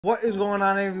What is going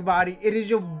on, everybody? It is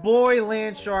your boy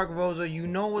LandShark Rosa. You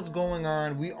know what's going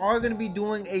on. We are going to be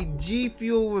doing a G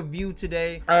Fuel review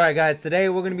today. Alright guys, today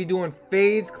we're going to be doing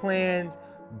FaZe Clan's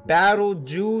Battle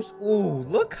Juice. Ooh,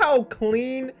 look how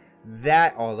clean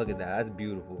that. Oh, look at that. That's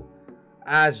beautiful.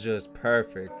 That's just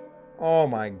perfect. Oh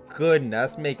my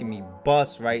goodness, that's making me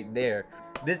bust right there.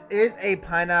 This is a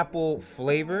pineapple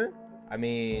flavor. I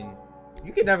mean,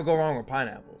 you can never go wrong with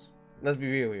pineapples. Let's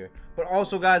be real here. But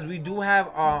also, guys, we do have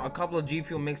a couple of G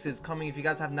Fuel mixes coming. If you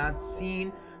guys have not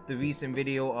seen the recent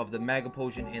video of the Mega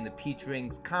Potion and the Peach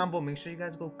Rings combo, make sure you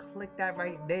guys go click that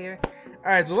right there.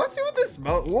 All right, so let's see what this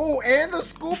smells. Whoa, and the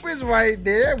scoop is right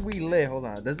there. We lit. Hold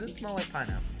on. Does this smell like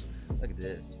pineapple? Look at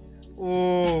this.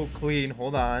 Oh, clean.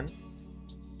 Hold on.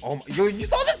 Oh my, yo, you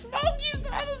saw the smoke? You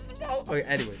saw the smoke? Okay,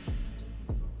 anyway.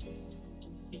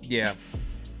 Yeah.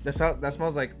 That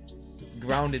smells like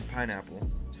grounded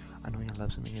pineapple. I know y'all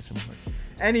love some ASMR.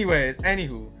 Anyways,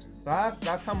 anywho,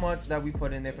 that's how much that we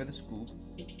put in there for the scoop.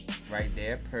 Right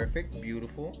there. Perfect.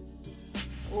 Beautiful.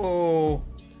 Oh.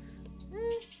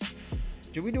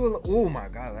 Should we do a little? Oh my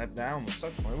god, that almost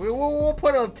sucked. We'll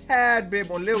put a tad bit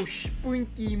more, little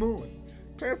sprinky more.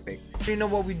 Perfect. You know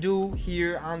what we do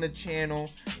here on the channel?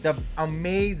 The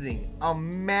amazing,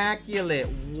 immaculate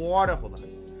water. Hold on.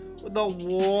 The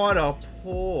water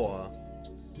pour.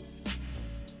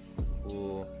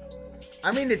 Ooh.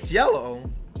 I mean, it's yellow.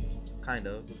 Kind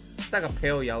of. It's like a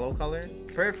pale yellow color.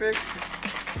 Perfect.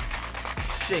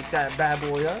 Shake that bad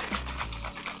boy up.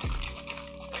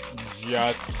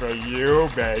 Just for you,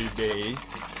 baby.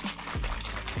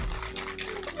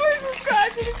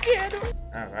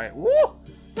 Alright. Woo!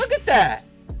 Look at that!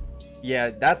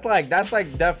 Yeah, that's like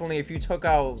definitely if you took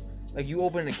out, like, you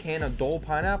open a can of Dole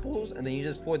pineapples and then you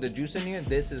just poured the juice in here,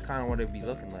 this is kind of what it'd be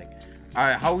looking like.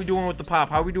 Alright, how are we doing with the pop?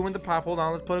 How are we doing with the pop? Hold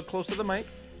on, let's put it close to the mic.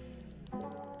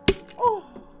 Oh.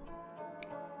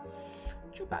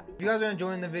 If you guys are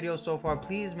enjoying the video so far,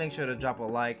 please make sure to drop a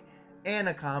like and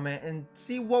a comment and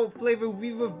see what flavor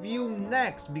we review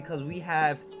next, because we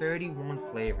have 31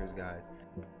 flavors, guys.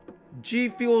 G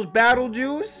Fuel's Battle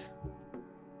Juice.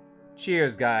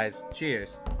 Cheers, guys.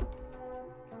 Cheers.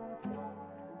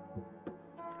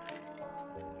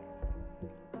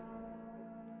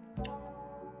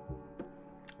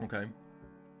 Okay.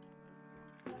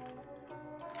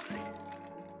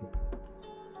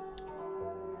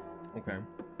 Okay.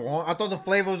 Well, I thought the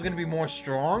flavor was gonna be more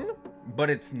strong, but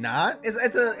it's not. It's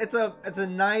a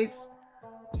nice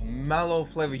mellow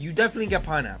flavor. You definitely get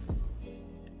pineapple.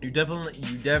 You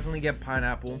definitely get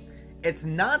pineapple. It's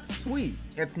not sweet.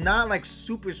 It's not like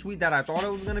super sweet that I thought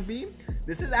it was gonna be.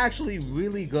 This is actually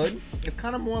really good. It's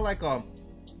kind of more like a.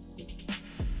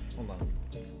 Hold on.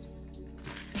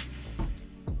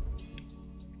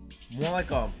 More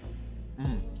like a.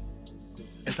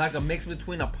 It's like a mix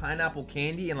between a pineapple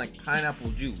candy and like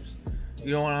pineapple juice.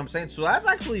 You know what I'm saying? So that's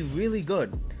actually really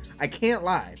good. I can't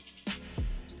lie.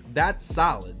 That's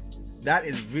solid. That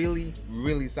is really,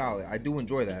 really solid. I do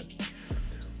enjoy that.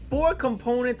 4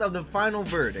 components of the final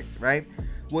verdict, right?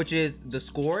 Which is the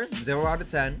score, 0 out of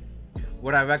 10.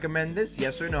 Would I recommend this?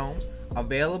 Yes or no?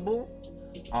 Available,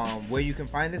 where you can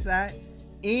find this at,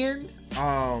 and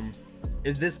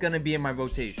is this gonna be in my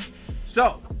rotation?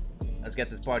 So let's get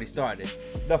this party started.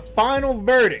 The final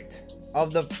verdict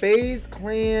of the FaZe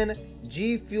Clan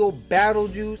G Fuel Battle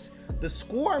Juice. The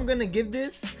score I'm gonna give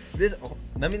this. Oh,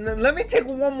 let me take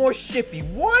one more shippy.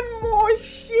 One more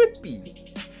shippy.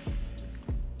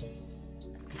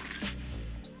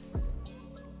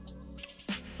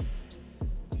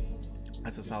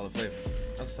 That's a solid flavor.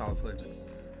 That's a solid flavor.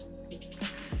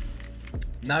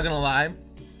 Not gonna lie,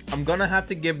 I'm gonna have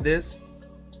to give this.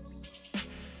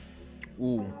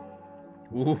 Ooh.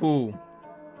 I'm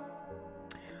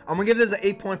gonna give this an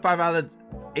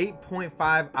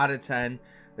 8.5 out of 10.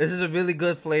 This is a really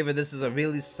good flavor. This is a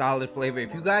really solid flavor.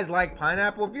 If you guys like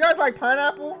pineapple,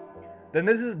 then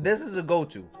this is a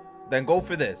go-to. Then go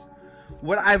for this.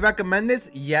 Would I recommend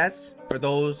this? Yes. For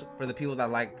the people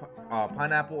that like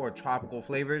pineapple or tropical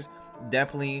flavors,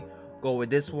 definitely go with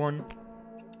this one.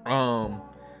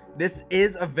 This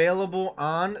is available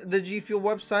on the G Fuel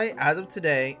website as of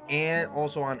today, and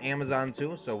also on Amazon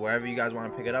too. So wherever you guys want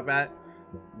to pick it up at,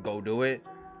 go do it.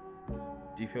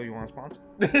 G Fuel, you want to sponsor?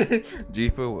 G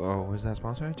Fuel, oh, was that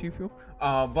sponsor at G Fuel?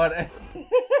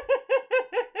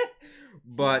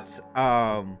 But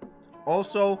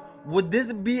also, would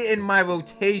this be in my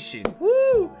rotation?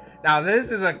 Woo! Now this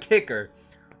is a kicker.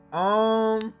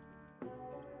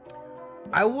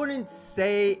 I wouldn't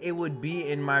say it would be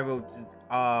in my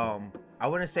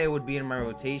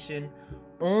rotation.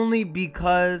 Only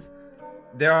because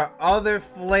there are other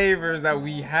flavors that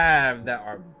we have that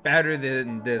are better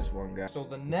than this one, guys. So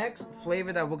the next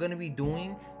flavor that we're gonna be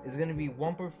doing is gonna be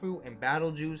Wumper Fruit and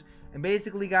Battle Juice. And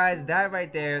basically, guys, that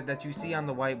right there that you see on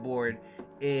the whiteboard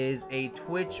is a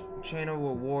Twitch channel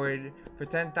reward. For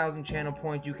 10,000 channel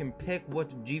points, you can pick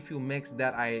what G Fuel mix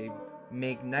that I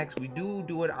make next. We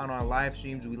do it on our live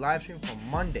streams. We live stream from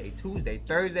Monday, Tuesday,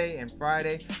 Thursday, and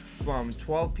Friday from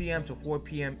 12 p.m. to 4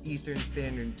 p.m. Eastern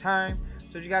Standard Time.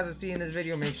 So if you guys are seeing this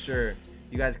video, make sure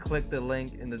you guys click the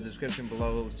link in the description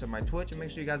below to my Twitch, and make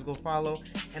sure you guys go follow,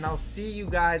 and I'll see you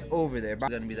guys over there.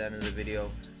 That's gonna be the end of the video.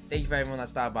 Thank you for everyone that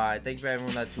stopped by. Thank you for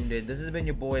everyone that tuned in. This has been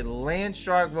your boy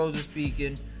LandShark Rosa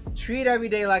speaking. Treat every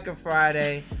day like a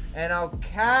Friday, and I'll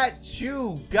catch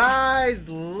you guys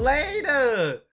later.